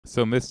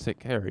So Mystic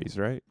carries,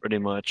 right? Pretty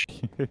much.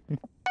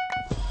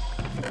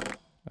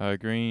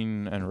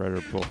 Green and red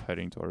are both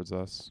heading towards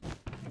us.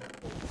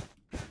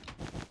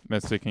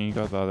 Mystic, can you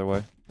go the other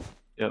way?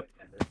 Yep.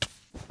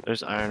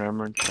 There's iron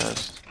armor and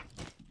chest.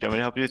 Do you want me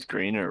to help you with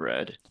green or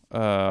red?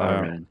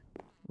 Red.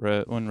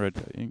 Red. One red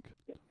ink.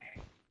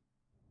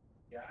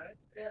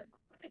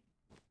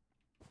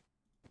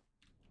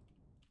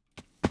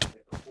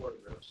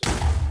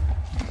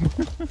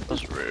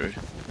 That's rude.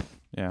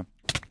 Yeah.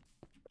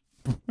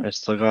 I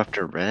still go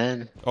after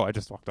red? Oh, I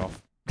just walked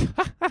off.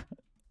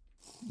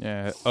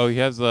 Yeah. Oh, he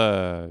has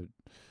a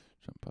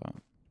jump out.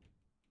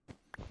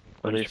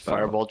 But a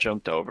fireball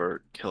jumped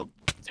over, killed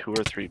 2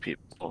 or 3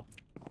 people.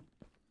 How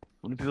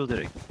many people did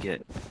it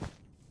get?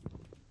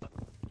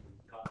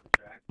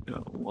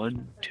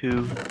 1,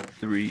 2,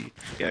 3.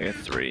 Yeah, I got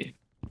 3.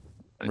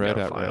 Red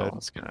at red.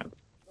 That's gonna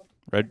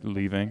Red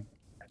leaving.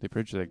 They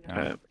bridge the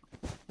account.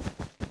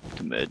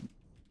 to mid.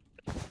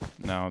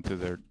 Now to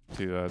their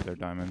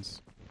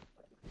diamonds.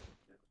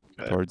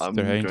 Okay,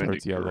 They're heading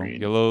towards yellow.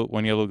 green.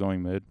 One yellow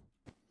going mid.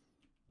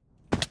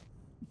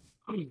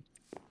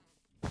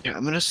 Yeah,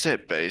 I'm gonna stay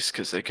at base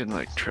because they can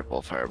like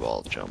triple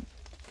fireball jump.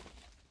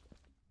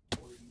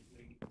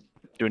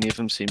 Do any of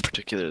them seem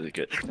particularly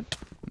good?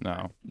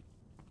 No.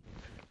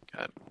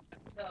 Okay.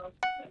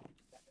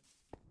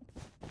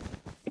 Can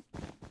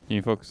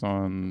you focus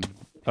on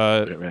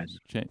Red.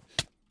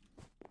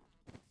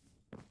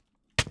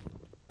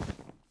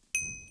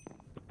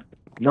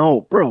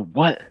 No, bro,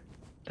 what?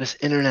 This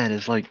internet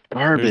is like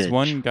garbage. There's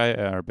one guy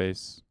at our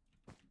base.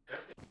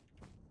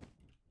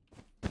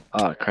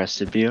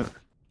 Crested Butte.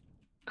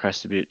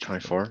 Crested Butte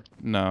 24.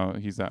 No,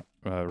 he's at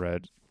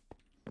red.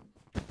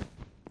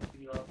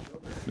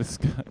 This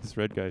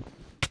red guy.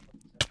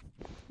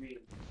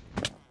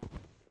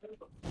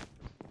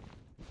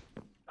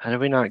 How did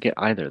we not get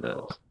either of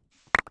those?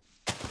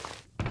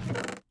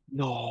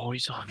 No,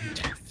 he's on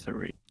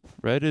 3.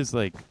 Red is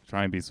like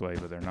trying to be sway,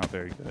 but they're not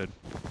very good.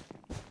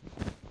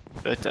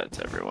 I bet that's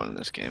everyone in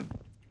this game.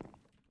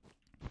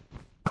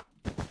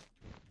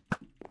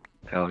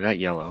 Hell, I got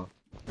yellow.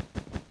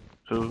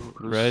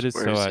 Red is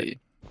where so is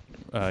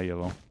at he?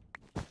 yellow.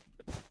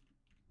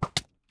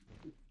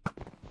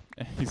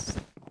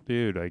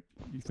 Dude,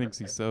 he thinks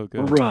he's so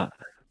good. Bruh.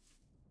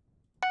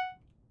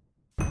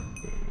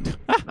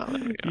 Oh,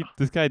 there we go.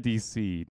 This guy DC'd.